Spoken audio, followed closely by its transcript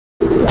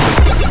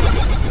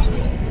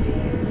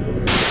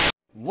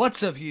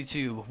What's up,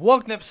 YouTube?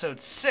 Welcome to episode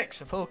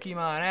 6 of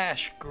Pokemon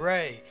Ash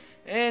Gray.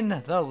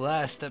 In the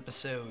last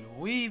episode,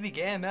 we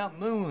began Mount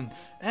Moon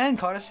and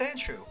caught a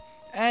Sandshrew.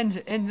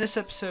 And in this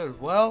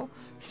episode, well,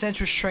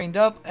 Sandshrew's trained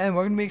up, and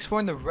we're going to be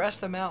exploring the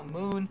rest of Mount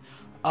Moon.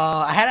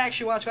 I had to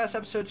actually watch last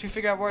episode to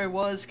figure out where I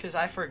was, because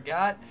I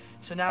forgot.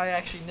 So now I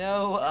actually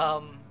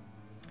know.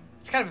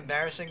 It's kind of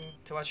embarrassing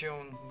to watch your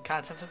own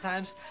content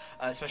sometimes,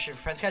 especially if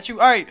your friends catch you.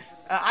 Alright,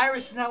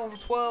 Iris is now level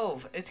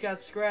 12. It's got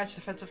Scratch,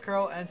 Defensive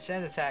Curl, and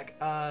Sand Attack.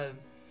 I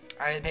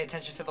didn't pay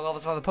attention to the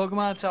levels of other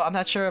Pokemon, so I'm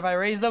not sure if I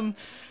raised them.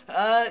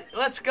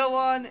 Let's go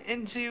on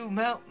into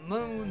Mount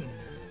Moon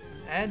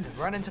and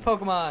run into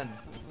Pokemon.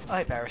 Oh,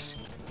 hey,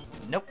 Paris.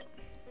 Nope.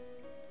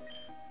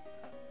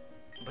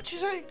 What'd you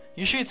say?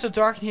 Usually it's so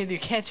dark in here that you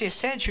can't see a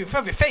Sandshrew in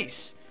front of your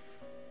face.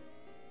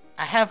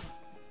 I have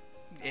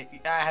a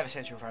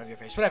Sandshrew in front of your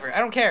face. Whatever, I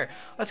don't care.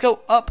 Let's go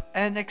up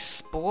and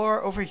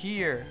explore over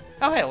here.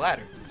 Oh, hey, a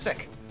ladder.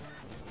 Sick.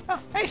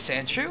 Oh, hey,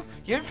 Sandshrew.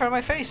 You're in front of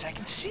my face. I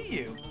can see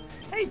you.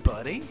 Hey,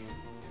 buddy.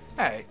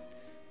 Alright.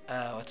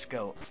 Let's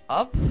go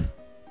up.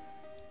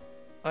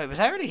 Wait, was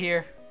I already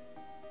here?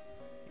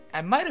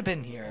 I might have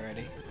been here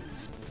already.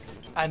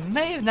 I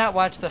may have not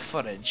watched the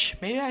footage.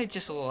 Maybe I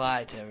just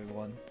lied to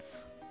everyone.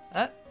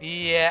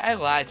 Yeah, I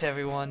lied to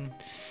everyone.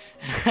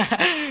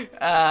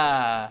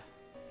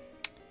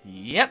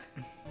 Yep.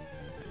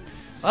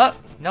 Well,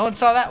 no one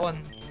saw that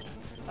one.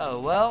 Oh,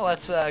 well,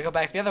 let's go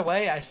back the other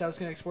way. I said I was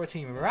going to explore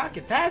Team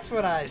Rocket. That's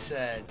what I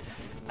said.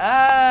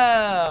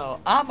 Oh,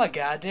 I'm a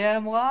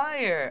goddamn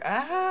liar.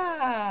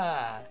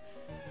 Ah.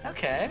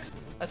 Okay.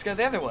 Let's go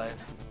the other way.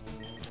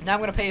 Now I'm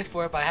going to pay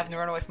for it by having to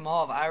run away from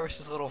all of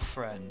Iris's little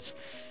friends.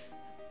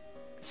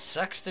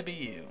 Sucks to be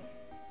you.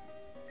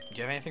 Do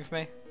you have anything for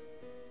me?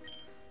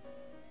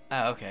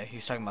 Oh, okay.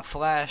 He's talking about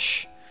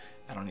Flash.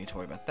 I don't need to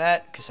worry about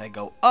that, because I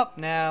go up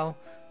now.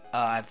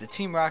 I have the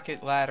Team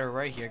Rocket ladder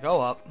right here.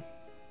 Go up.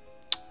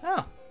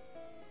 Oh.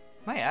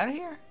 Am I out of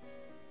here?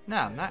 No,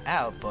 I'm not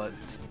out, but...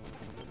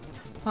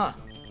 Huh.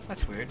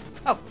 That's weird.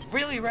 Oh,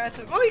 really,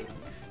 Rattata? Wait!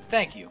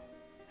 Thank you.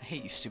 I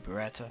hate you, stupid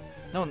Rattata.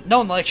 No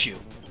one likes you.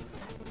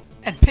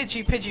 And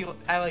Pidgey,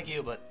 I like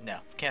you, but no.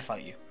 Can't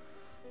fight you.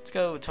 Let's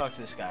go talk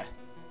to this guy.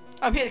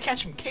 I'm here to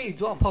catch some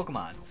cave-dwelling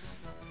Pokemon.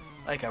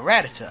 Like a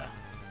Rattata.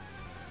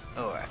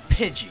 Or a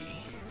Pidgey.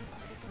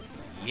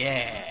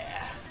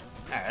 Yeah.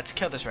 Alright, let's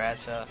kill this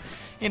Rattata.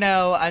 You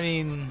know, I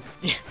mean...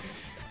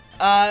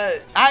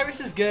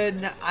 Iris is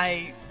good.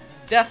 I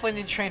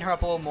definitely need to train her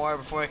up a little more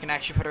before I can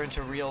actually put her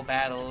into real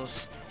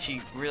battles.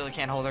 She really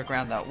can't hold her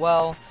ground that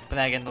well. But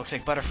then again, it looks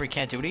like Butterfree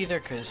can't do it either,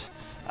 because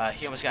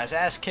he almost got his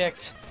ass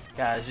kicked.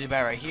 Got a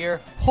Zubat right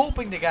here.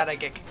 Hoping to God I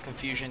get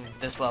Confusion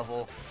this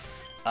level.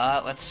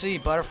 Let's see.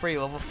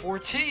 Butterfree, level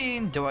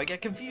 14. Do I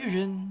get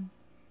Confusion?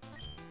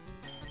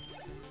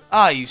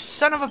 Ah, you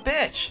son of a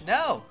bitch!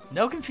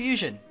 No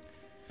Confusion.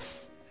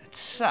 It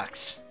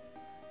sucks.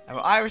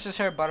 Well, Iris is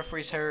hurt,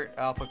 Butterfree's hurt.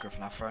 I'll put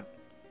Griffin out front.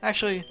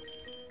 Actually,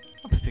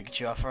 I'll put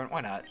Pikachu out front.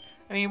 Why not?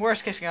 I mean,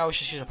 worst case, I can always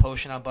just use a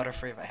potion on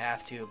Butterfree if I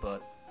have to,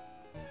 but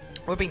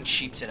we're being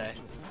cheap today.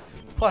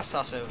 Plus,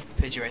 also,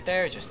 Pidgey right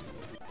there. Just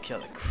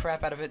kill the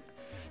crap out of it.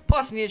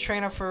 Plus, I need a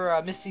trainer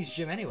for Misty's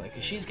gym anyway,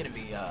 because she's gonna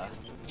be,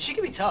 she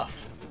can be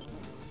tough.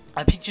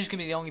 Pikachu's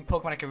gonna be the only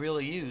Pokemon I can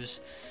really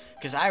use.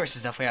 Because Iris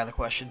is definitely out of the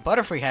question.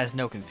 Butterfree has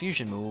no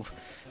Confusion move.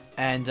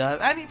 And,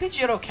 I mean,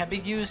 Pidgeotto can be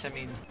used. I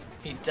mean,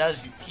 he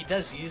does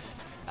use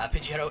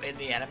Pidgeotto in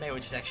the anime,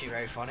 which is actually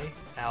very funny.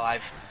 Now,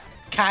 I've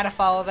kind of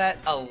followed that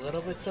a little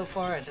bit so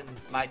far, as in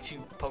my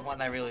two Pokemon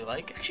that I really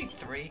like. Actually,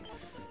 3.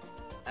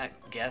 I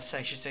guess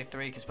I should say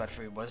 3, because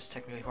Butterfree was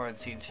technically part of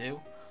the team,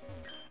 too.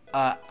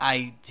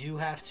 I do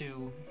have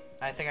to...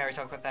 I think I already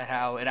talked about that,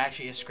 how it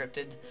actually is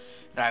scripted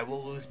that I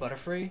will lose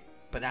Butterfree,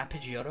 but not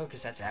Pidgeotto,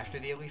 because that's after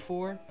the Elite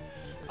Four.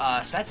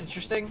 So that's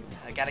interesting.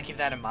 I gotta keep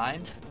that in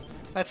mind.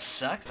 That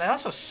sucks. That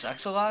also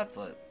sucks a lot,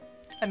 but...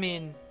 I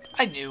mean,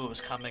 I knew it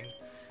was coming.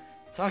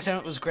 As long as I knew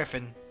it was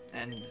Griffin,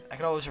 and I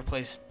could always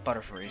replace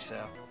Butterfree,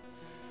 so...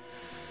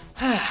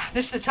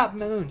 This is the top of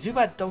the moon.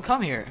 Zubat, don't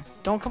come here.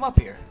 Don't come up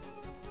here.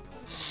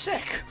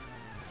 Sick.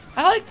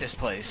 I like this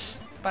place.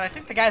 But I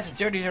think the guy's a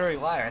dirty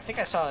liar. I think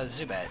I saw a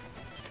Zubat.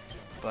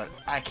 But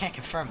I can't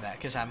confirm that,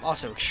 because I'm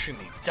also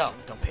extremely dumb.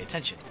 Don't pay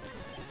attention.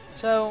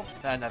 So,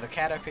 another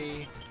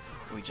Caterpie.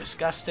 We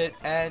discussed it,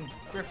 and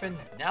Griffin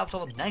now up to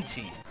level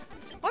 19.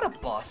 What a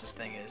boss this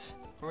thing is.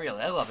 Really,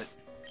 I love it.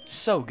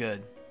 So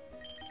good.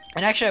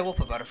 And actually, I will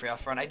put Butterfree out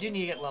front. I do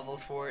need to get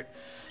levels for it.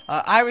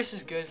 Iris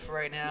is good for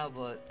right now,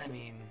 but, I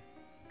mean...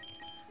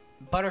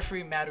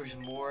 Butterfree matters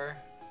more,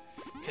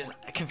 because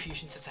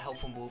Confusion's such a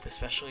helpful move,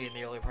 especially in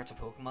the early parts of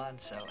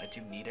Pokemon, so I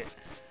do need it.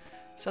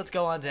 So let's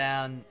go on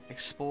down,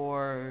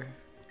 explore...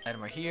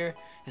 Item right here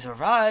is a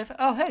Revive.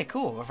 Oh, hey,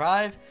 cool,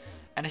 Revive.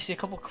 And I see a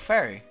couple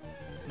Clefairy.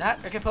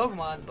 Not a good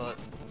Pokemon, but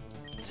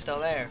it's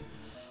still there.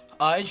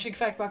 Interesting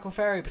fact about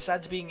Clefairy,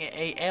 besides being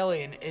a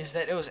alien, is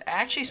that it was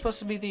actually supposed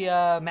to be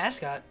the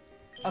mascot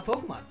of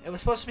Pokemon. It was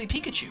supposed to be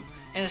Pikachu,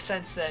 in a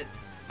sense that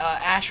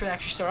Ash would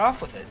actually start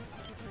off with it.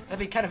 That'd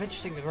be kind of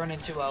interesting to run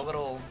into a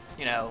little,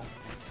 you know,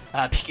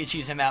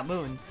 Pikachu's in Mount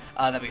Moon.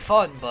 That'd be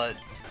fun, but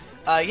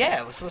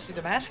yeah, it was supposed to be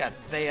the mascot.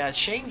 They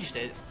changed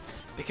it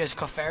because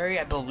Clefairy,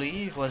 I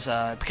believe, was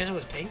because it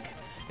was pink.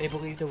 They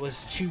believed it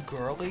was too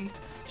girly,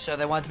 so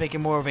they wanted to make it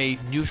more of a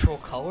neutral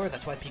color.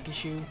 That's why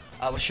Pikachu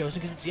was chosen,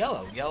 because it's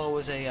yellow. Yellow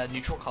is a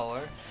neutral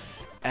color,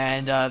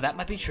 and that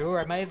might be true, or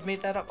I might have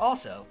made that up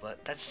also,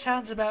 but that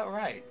sounds about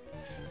right.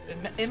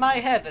 In my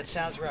head, that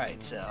sounds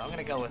right, so I'm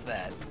gonna go with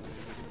that.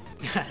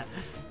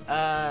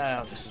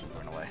 I'll just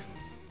run away.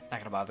 Not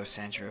gonna bother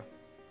Sandshrew.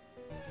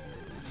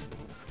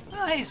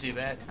 Oh, hey,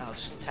 Zubat. I'll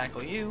just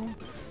tackle you.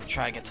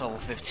 Try and get to level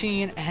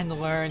 15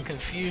 and learn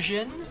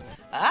Confusion.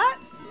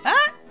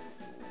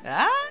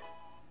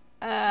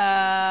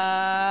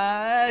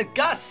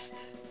 Gust.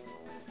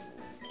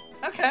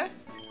 Okay.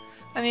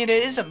 I mean,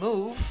 it is a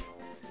move.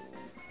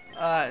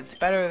 It's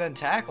better than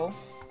Tackle.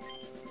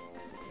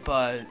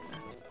 But,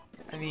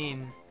 I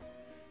mean,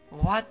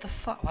 what the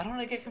fuck? Why don't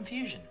I get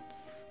Confusion?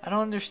 I don't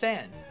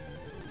understand.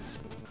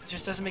 It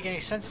just doesn't make any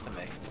sense to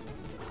me.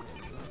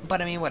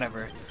 But, I mean,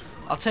 whatever.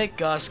 I'll take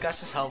Gust.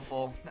 Gust is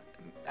helpful.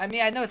 I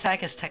mean, I know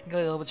Attack is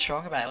technically a little bit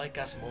stronger, but I like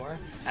Gust more.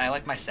 And I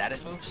like my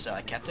status move, so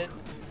I kept it.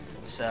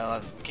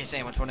 So, in case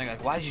anyone's wondering,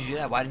 like, why did you do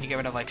that? Why didn't you get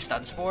rid of, like,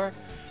 Stun Spore?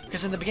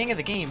 Because in the beginning of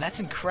the game, that's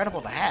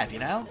incredible to have, you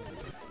know?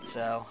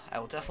 So, I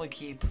will definitely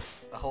keep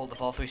a hold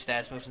of all 3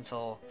 status moves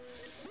until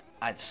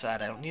I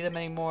decide I don't need them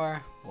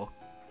anymore. We'll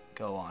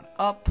go on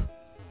up.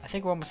 I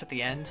think we're almost at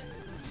the end.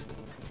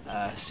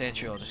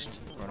 Sandshrew will just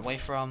run away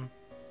from.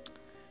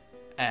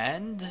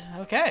 And,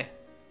 okay.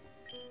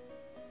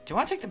 Do you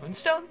want to take the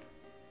Moonstone?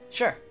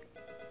 Sure.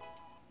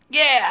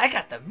 Yeah, I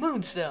got the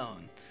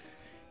Moonstone.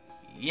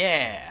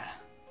 Yeah.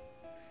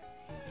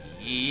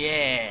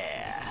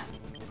 Yeah.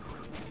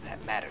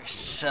 That matters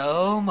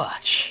so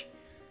much.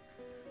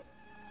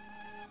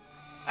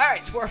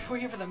 Alright, so we're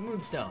here for the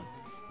Moonstone.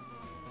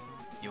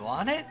 You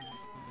want it?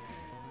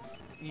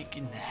 You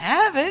can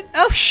have it.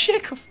 Oh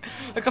shit! A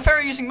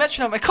Clefairy using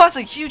Metronome. It caused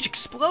a huge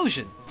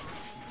explosion.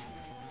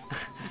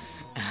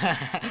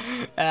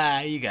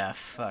 You got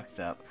fucked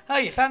up. Oh,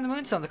 you found the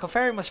Moonstone. The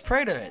Clefairy must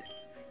pray to it.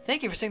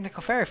 Thank you for saving the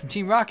Clefairy from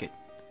Team Rocket.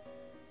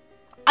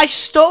 I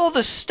stole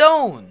the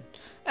stone!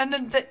 And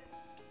then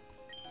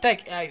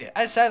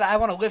I said I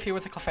want to live here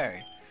with the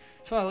Clefairy.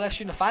 So I left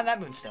you to find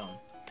that Moonstone.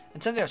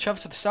 And someday I'll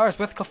travel to the stars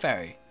with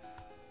Clefairy.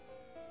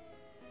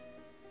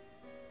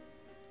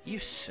 You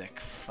sick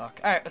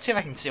fuck. Alright, let's see if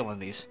I can steal one of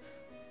these.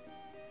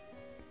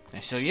 Can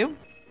I steal you?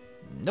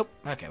 Nope.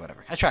 Okay,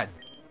 whatever. I tried.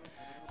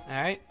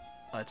 Alright,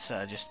 let's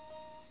just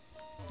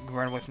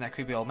run away from that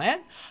creepy old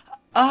man.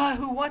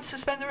 Who wants to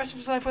spend the rest of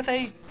his life with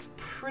a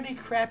pretty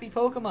crappy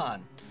Pokemon.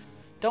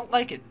 Don't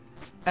like it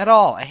at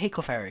all. I hate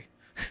Clefairy.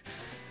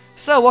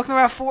 So, welcome to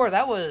Route 4.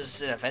 That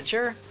was an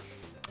adventure.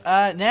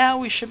 Now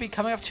we should be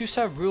coming up to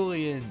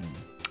Cerulean.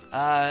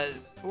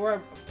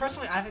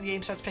 Personally, I think the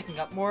game starts picking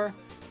up more.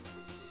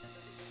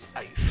 Oh,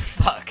 you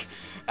fuck.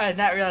 I did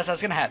not realize that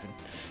was going to happen.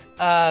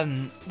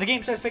 The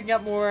game starts picking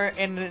up more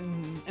in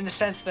the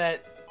sense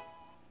that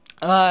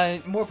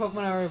more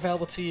Pokemon are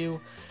available to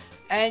you,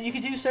 and you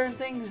can do certain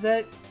things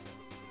that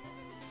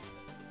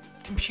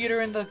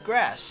computer in the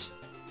grass.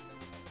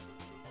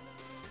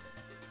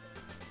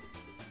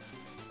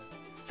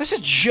 There's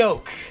a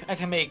joke I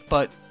can make,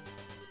 but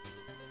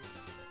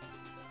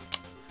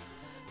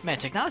man,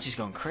 technology's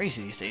going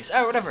crazy these days.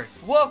 Alright, whatever.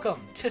 Welcome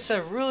to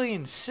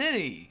Cerulean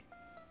City.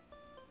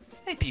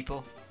 Hey,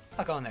 people.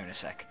 I'll go in there in a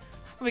sec.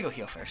 Let me go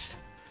heal first.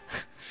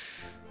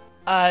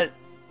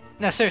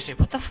 No, seriously,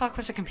 what the fuck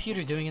was a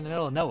computer doing in the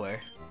middle of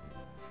nowhere?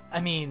 I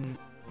mean,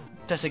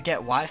 does it get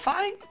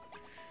Wi-Fi?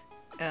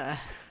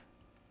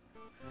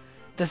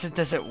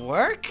 Does it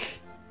work?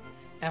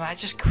 Am I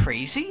just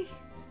crazy?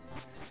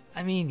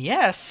 I mean,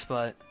 yes,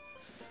 but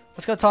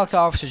let's go talk to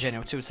Officer Jenny.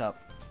 See what's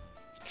up.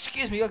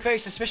 Excuse me, you look very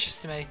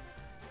suspicious to me.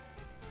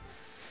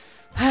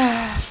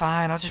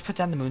 Fine, I'll just put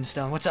down the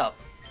Moonstone. What's up?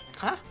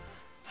 Huh?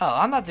 Oh,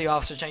 I'm not the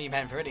Officer Jenny you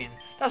met in Viridian.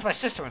 That was my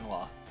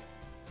sister-in-law.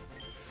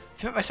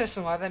 If you met my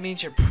sister-in-law, that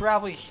means you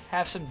probably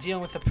have some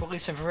dealing with the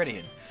police in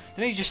Viridian.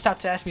 Maybe you just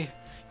stopped to ask me.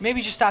 Maybe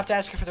you just stopped to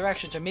ask her for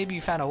directions, or maybe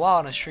you found a wall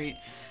on the street,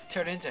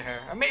 turned into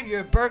her, or maybe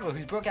you're a burglar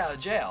who broke out of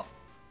jail.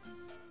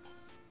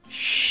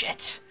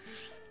 Shit.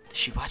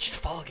 She watched the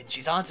fall again.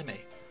 She's on to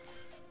me.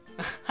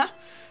 Huh?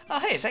 Oh,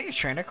 hey, is that your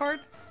trainer card?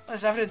 Well,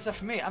 there's evidence enough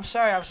for me. I'm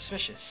sorry I was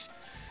suspicious.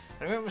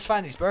 But I was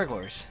finding these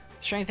burglars.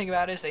 The strange thing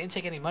about it is they didn't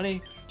take any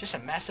money. Just a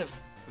massive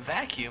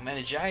vacuum and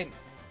a giant...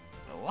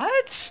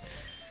 What?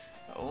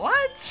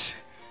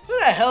 What? Who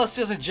the hell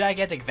steals a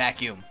gigantic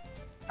vacuum?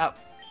 Oh.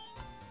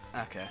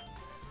 Okay.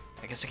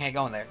 I guess I can't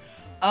go in there.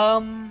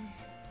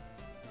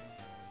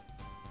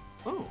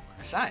 Ooh,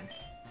 a sign.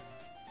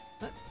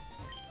 What?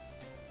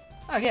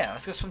 Oh, yeah,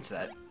 let's go swim to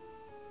that.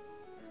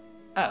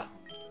 Oh.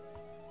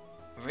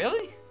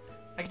 Really?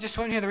 I can just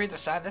swim here to read the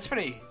sign? That's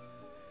pretty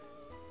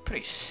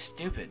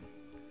stupid.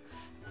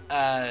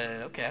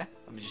 Okay.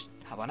 Let me just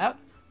hop on out.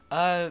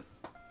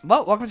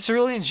 Well, welcome to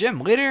Cerulean Gym.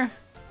 Leader,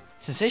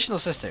 Sensational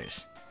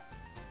Sisters.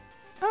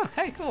 Oh,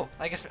 okay, cool.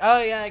 I guess,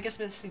 oh yeah, I guess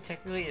Misty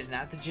technically is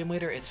not the gym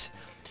leader. It's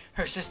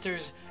her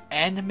sisters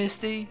and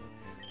Misty.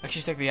 Like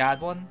she's like the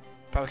odd one,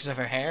 probably because of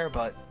her hair,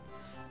 but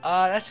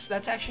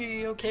that's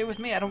actually okay with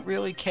me. I don't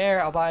really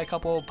care. I'll buy a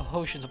couple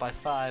potions. I'll buy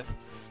 5.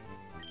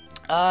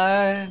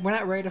 We're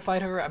not ready to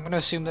fight her. I'm gonna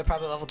assume they're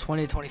probably level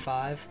 20 to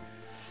 25.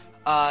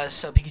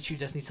 So Pikachu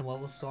does need some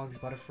levels, as long as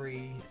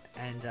Butterfree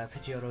and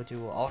Pidgeotto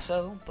do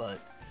also, but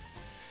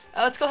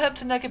let's go head up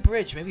to Naked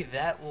Bridge. Maybe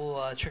that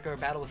will trigger a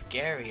battle with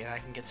Gary, and I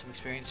can get some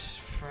experience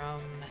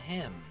from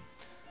him.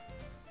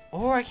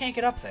 Or I can't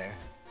get up there.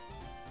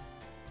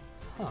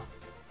 Huh.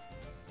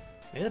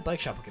 Maybe the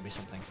bike shop will give me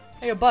something.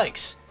 Hey, yo,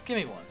 bikes! Give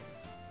me one.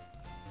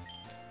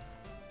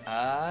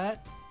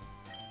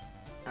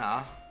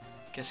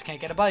 Guess I can't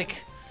get a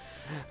bike.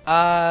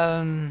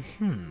 I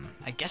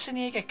guess I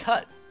need to get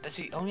cut. That's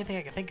the only thing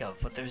I can think of,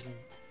 but there's...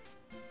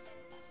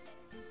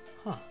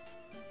 Huh.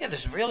 Yeah,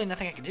 there's really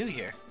nothing I can do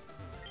here.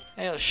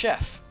 Hey, yo,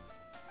 chef.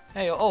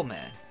 Hey, yo, old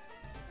man.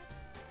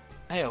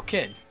 Hey, yo,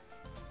 kid.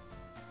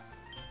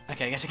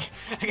 Okay, I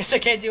guess I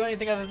can't do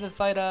anything other than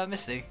fight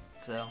Misty.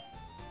 So,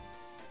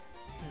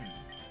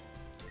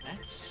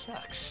 that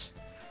sucks.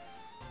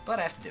 But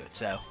I have to do it.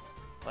 So,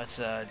 let's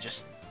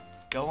just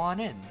go on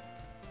in.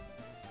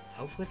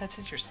 Hopefully that's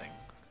interesting.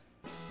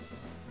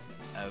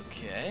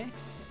 Okay.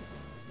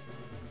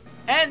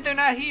 And they're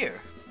not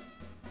here.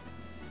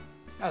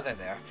 Oh, there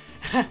they are.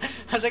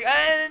 I was like,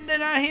 and they're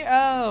not here.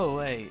 Oh,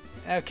 wait.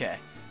 Okay.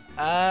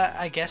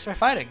 I guess we're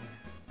fighting.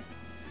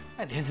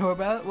 I didn't know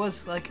about it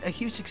was like a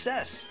huge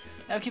success.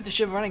 Now keep the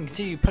ship running and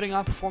continue putting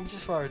on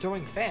performances for our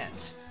adoring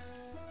fans.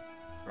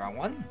 Wrong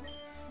one.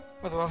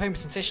 We're the world famous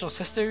sensational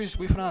sisters.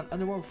 We put on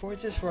underworld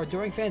performances for our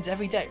adoring fans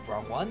every day.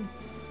 Wrong one.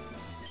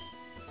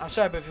 I'm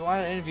sorry, but if you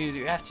want an interview,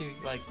 you have to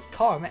like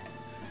call him.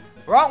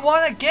 Wrong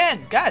one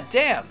again. God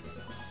damn.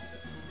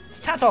 This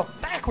town's all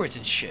backwards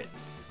and shit.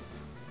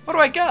 Where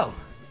do I go?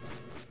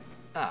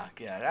 Oh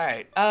god. All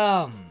right.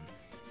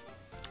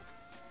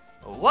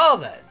 Well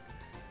then.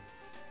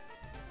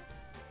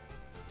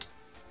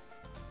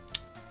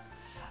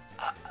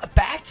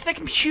 Back to the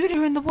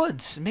computer in the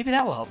woods. Maybe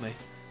that will help me.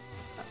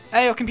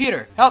 Hey, yo,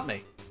 computer, help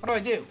me. What do I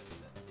do?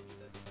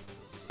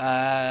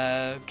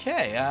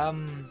 Okay,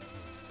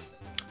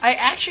 I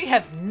actually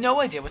have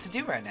no idea what to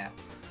do right now.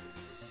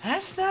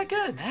 That's not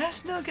good.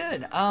 That's no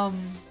good.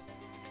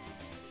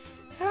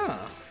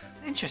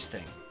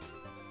 Interesting.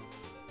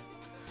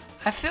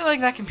 I feel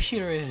like that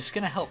computer is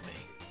gonna help me.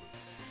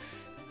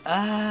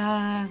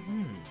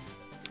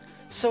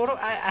 So what do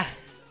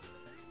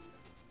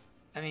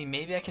I mean,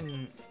 maybe I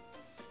can...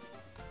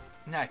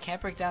 No, I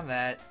can't break down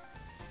that.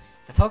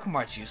 The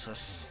Pokemon's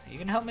useless. Are you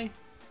gonna help me?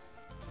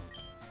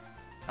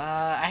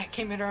 I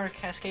came here to earn a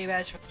Cascade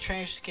badge, but the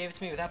trainer just gave it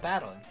to me without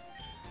battling.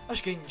 I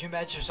was getting gym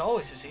badges was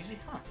always this easy,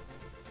 huh?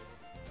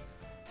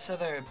 So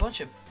they're a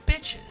bunch of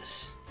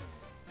bitches.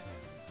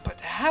 But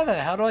how the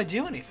hell do I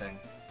do anything?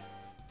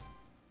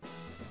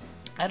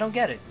 I don't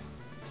get it.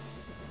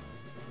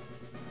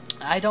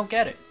 I don't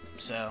get it.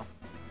 So,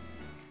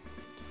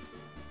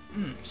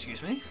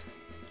 excuse me.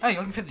 Oh, you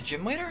looking for the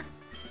gym leader?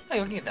 Oh,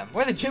 you're looking at them.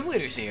 We're the gym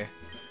leaders here.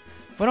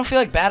 We don't feel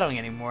like battling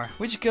anymore.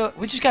 We just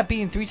got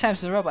beaten 3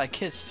 times in a row by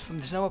kids from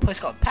this nowhere place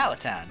called Pallet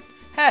Town.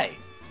 Hey,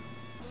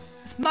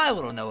 it's my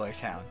little nowhere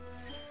town.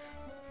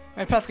 We're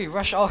gonna practically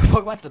rush all our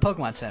Pokemon to the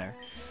Pokemon Center.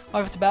 All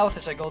we have to battle with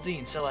is our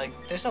Goldeen, so like,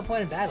 there's no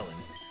point in battling.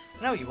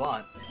 I know what you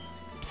want,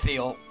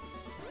 Theo.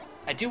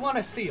 I do want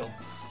a Theo,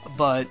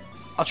 but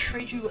I'll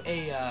trade you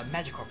a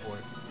Magikarp for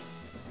it.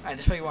 Alright,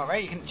 this is what you want,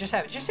 right? You can just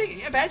have it. Just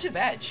take a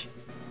badge.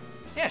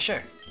 Yeah,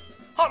 sure.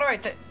 Hold on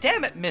right there.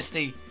 Damn it,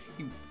 Misty.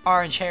 You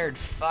orange-haired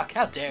fuck.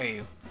 How dare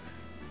you?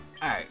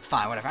 Alright,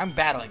 fine, whatever. I'm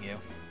battling you.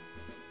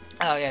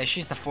 Oh, yeah,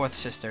 she's the 4th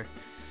sister.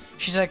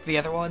 She's like the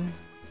other one.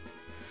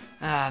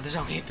 There's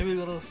only 3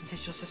 little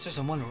sensational sisters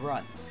and 1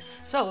 run.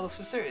 So, little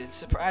sister, it's a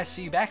surprise to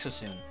see you back so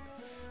soon.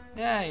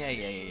 Yeah.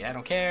 I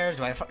don't care.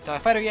 Do I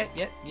fight her yet?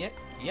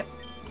 Yep.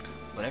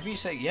 Whatever you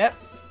say.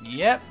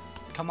 Yep.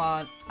 Come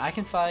on. I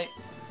can fight,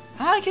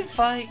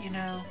 you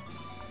know.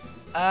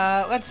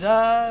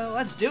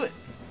 Let's do it.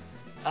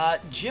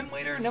 Gym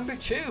leader number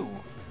 2.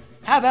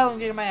 How about I'm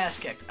getting my ass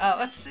kicked?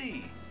 Let's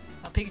see.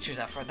 Pikachu's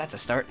out front. That's a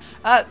start.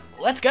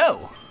 Let's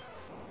go.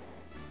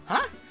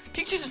 Huh?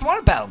 Pikachu just want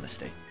to battle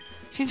Misty.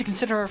 Seems to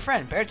consider her a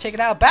friend. Better take it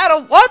out of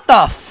battle. What the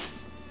f?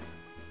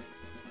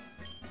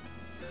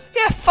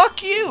 Yeah,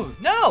 fuck you.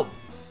 No.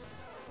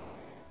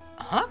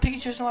 Huh?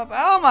 Pikachu doesn't want.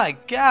 Oh my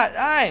god.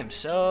 I am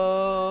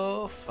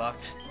so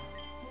fucked.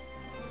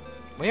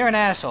 Well, you're an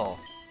asshole.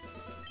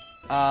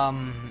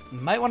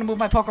 Might want to move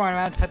my Pokemon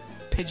around to put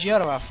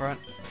Pidgeotto out front.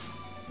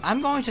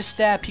 I'm going to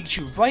stab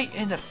Pikachu right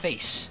in the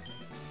face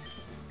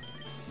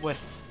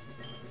with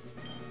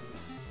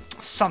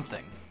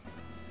something.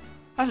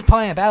 I wasn't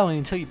planning on battling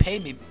until you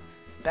paid me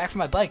back for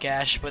my bike,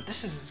 Ash, but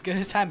this is as good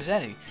a time as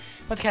any.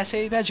 What the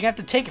Cascade badge? You have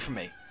to take it from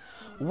me.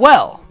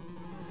 Well,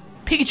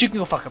 Pikachu can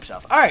go fuck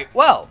himself. Alright,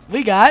 well,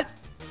 we got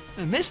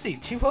Misty,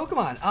 2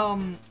 Pokemon.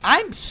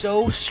 I'm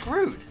so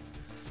screwed.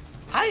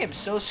 I am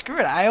so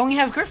screwed. I only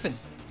have Griffin.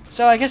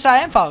 So I guess I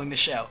am following the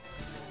show.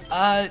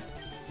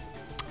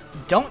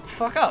 Don't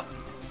fuck up.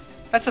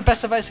 That's the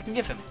best advice I can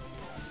give him.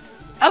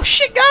 Oh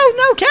shit, go!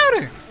 No,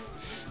 counter!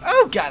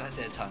 Oh god, that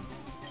did a ton.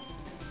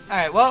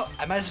 Alright, well,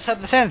 I might as well set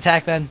the sand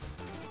attack then.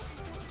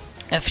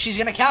 If she's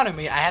gonna counter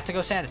me, I have to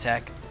go sand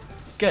attack.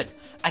 Good.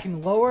 I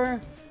can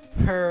lower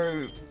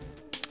her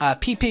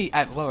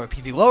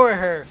PP, lower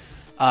her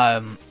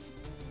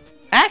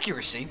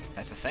accuracy,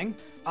 that's the thing,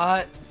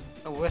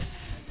 with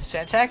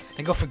sand attack,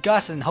 and go for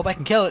gust and hope I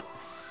can kill it.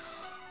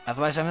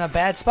 Otherwise, I'm in a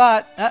bad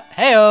spot.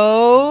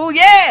 Hey-oh!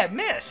 Yeah!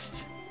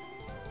 Missed!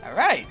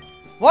 Alright.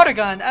 Water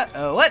gun.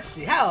 Uh-oh. Let's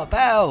see. How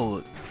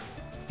about...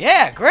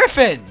 Yeah,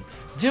 Griffin!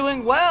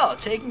 Doing well.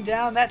 Taking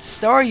down that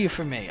Staryu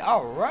for me.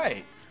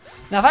 Alright.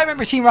 Now, if I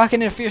remember, Team Rocket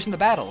interferes in the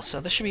battle, so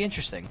this should be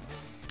interesting.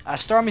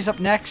 Starmie's up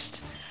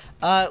next.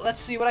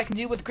 Let's see what I can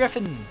do with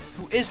Griffin,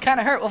 who is kind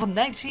of hurt. Level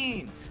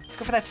 19. Let's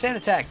go for that sand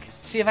attack.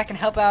 See if I can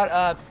help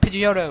out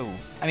Pidgeotto.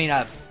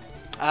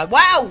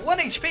 Wow! 1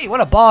 HP. What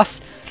a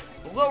boss.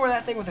 Lower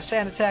that thing with a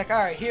sand attack.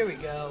 Alright, here we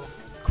go.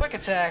 Quick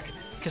attack,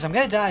 because I'm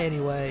going to die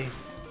anyway.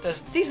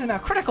 Does decent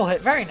amount. Critical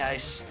hit. Very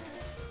nice.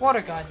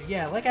 Water gun.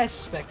 Yeah, like I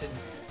suspected.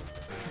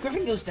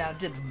 Griffin goes down.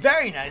 Did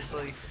very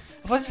nicely.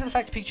 If it wasn't for the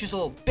fact that Pikachu's a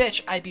little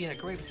bitch, I'd be in a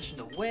great position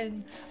to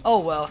win. Oh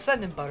well,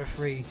 send in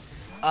Butterfree.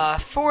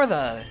 For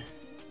the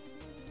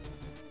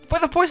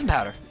poison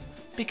powder.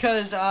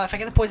 Because if I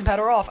get the poison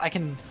powder off, I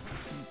can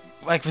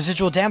like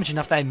residual damage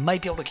enough that I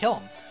might be able to kill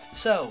him.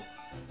 So,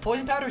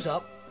 poison powder's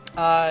up.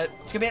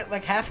 It's gonna be at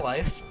like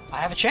half-life. I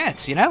have a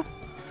chance, you know?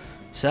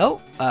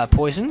 So,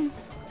 poison.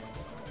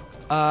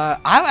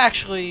 I'll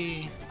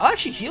actually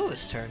heal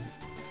this turn.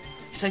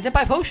 Because I did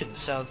buy potions,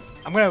 so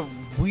I'm gonna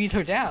weed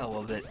her down a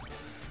little bit.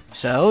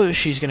 So,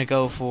 she's gonna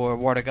go for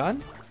water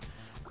gun.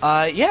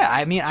 Yeah,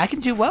 I mean, I can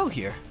do well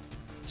here.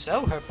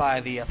 So, hurt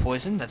by the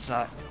poison. That's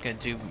not gonna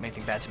do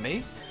anything bad to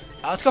me.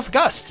 Let's go for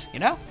gust, you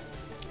know?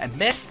 And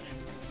missed.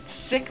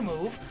 Sick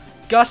move.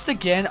 Gust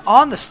again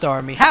on the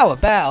Starmie. How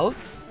about...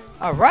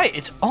 Alright,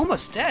 it's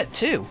almost dead,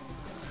 too.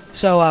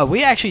 So,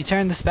 we actually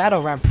turned this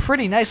battle around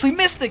pretty nicely.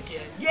 Missed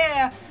again.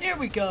 Yeah, here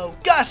we go.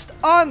 Gust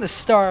on the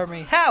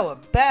Starmie. How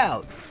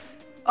about...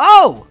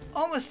 Oh!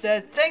 Almost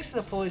dead. Thanks to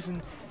the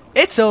poison.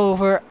 It's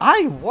over.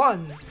 I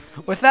won.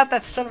 Without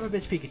that son of a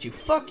bitch Pikachu.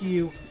 Fuck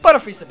you.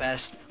 Butterfree's the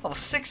best. Level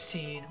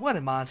 16. What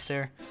a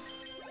monster.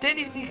 Didn't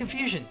even need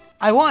confusion.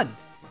 I won.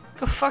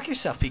 Go fuck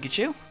yourself,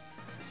 Pikachu.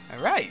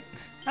 Alright.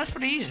 That's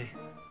pretty easy.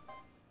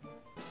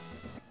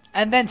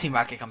 And then Team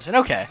Rocket comes in.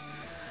 Okay.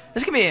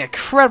 This is going to be an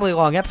incredibly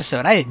long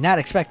episode. I did not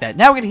expect that.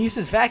 Now we're going to use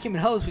this vacuum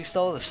and hose we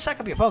stole to suck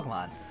up your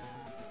Pokemon.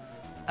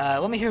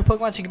 Let me hear your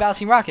Pokemon so you can battle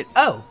Team Rocket.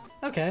 Oh,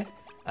 okay.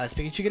 Is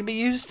Pikachu going to be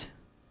used?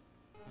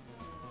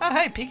 Oh,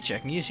 hey, Pikachu, I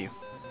can use you.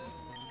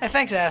 Hey,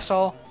 thanks,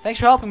 asshole. Thanks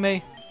for helping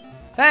me.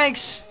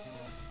 Thanks!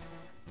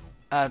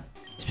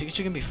 Is Pikachu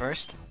going to be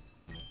first?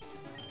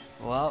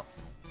 Well,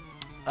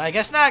 I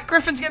guess not.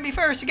 Griffin's going to be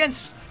first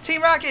against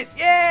Team Rocket.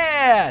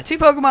 Yeah! 2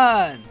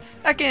 Pokemon.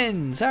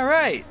 Ekans.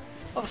 Alright.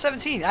 Level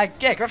 17.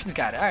 Yeah, Griffin's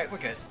got it. Alright, we're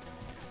good.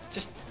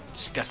 Just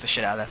gust the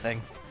shit out of that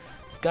thing.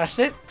 Gust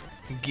it.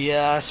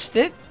 Gust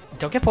it.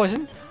 Don't get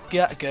poisoned.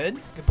 Good.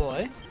 Good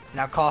boy.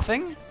 Now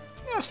coughing.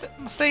 Yeah,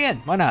 I'll stay in.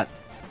 Why not?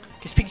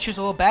 Because Pikachu's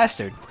a little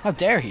bastard. How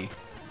dare he?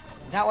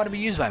 Not want to be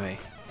used by me.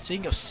 So you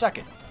can go suck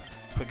it.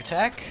 Quick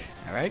attack.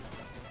 Alright.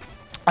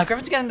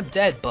 Griffin's gonna end up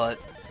dead, but...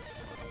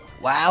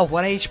 Wow,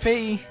 1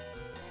 HP.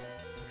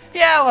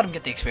 Yeah, I'll let him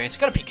get the experience.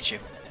 Go to Pikachu.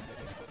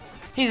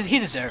 He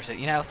deserves it,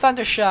 you know.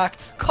 Thunder Shock.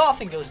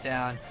 Coughing goes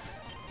down.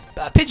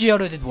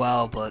 Pidgeotto did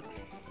well, but...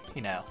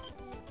 You know.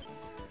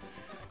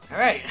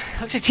 Alright.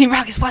 Looks like Team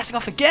Rocket's blasting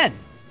off again.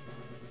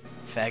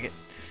 Faggot.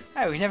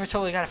 Alright, we never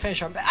totally got to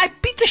finish our... I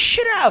beat the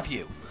shit out of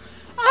you!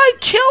 I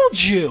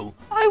killed you!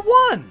 I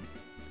won!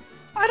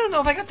 I don't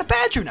know if I got the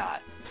badge or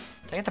not.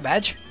 Did I get the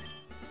badge?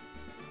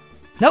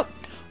 Nope.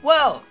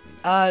 Well,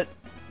 might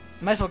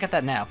as well get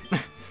that now. I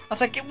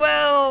was like,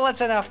 well,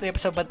 let's end off the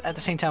episode, but at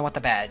the same time, I want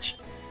the badge.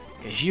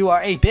 Because you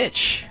are a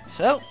bitch.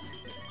 So,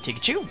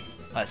 Pikachu,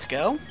 let's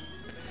go.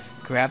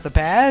 Grab the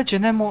badge,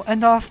 and then we'll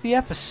end off the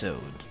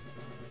episode.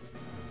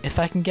 If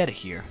I can get it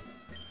here.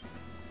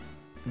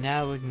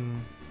 Now we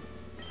can...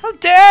 How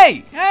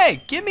dare!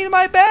 Hey, give me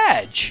my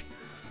badge!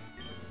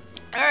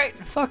 Alright,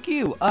 fuck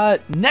you.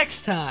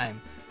 Next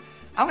time,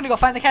 I'm gonna go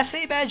find the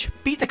Cascade badge,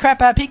 beat the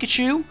crap out of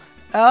Pikachu,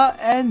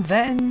 and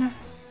then...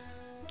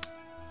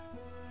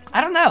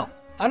 I don't know.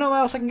 I don't know where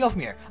else I can go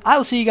from here. I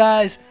will see you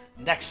guys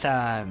next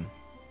time.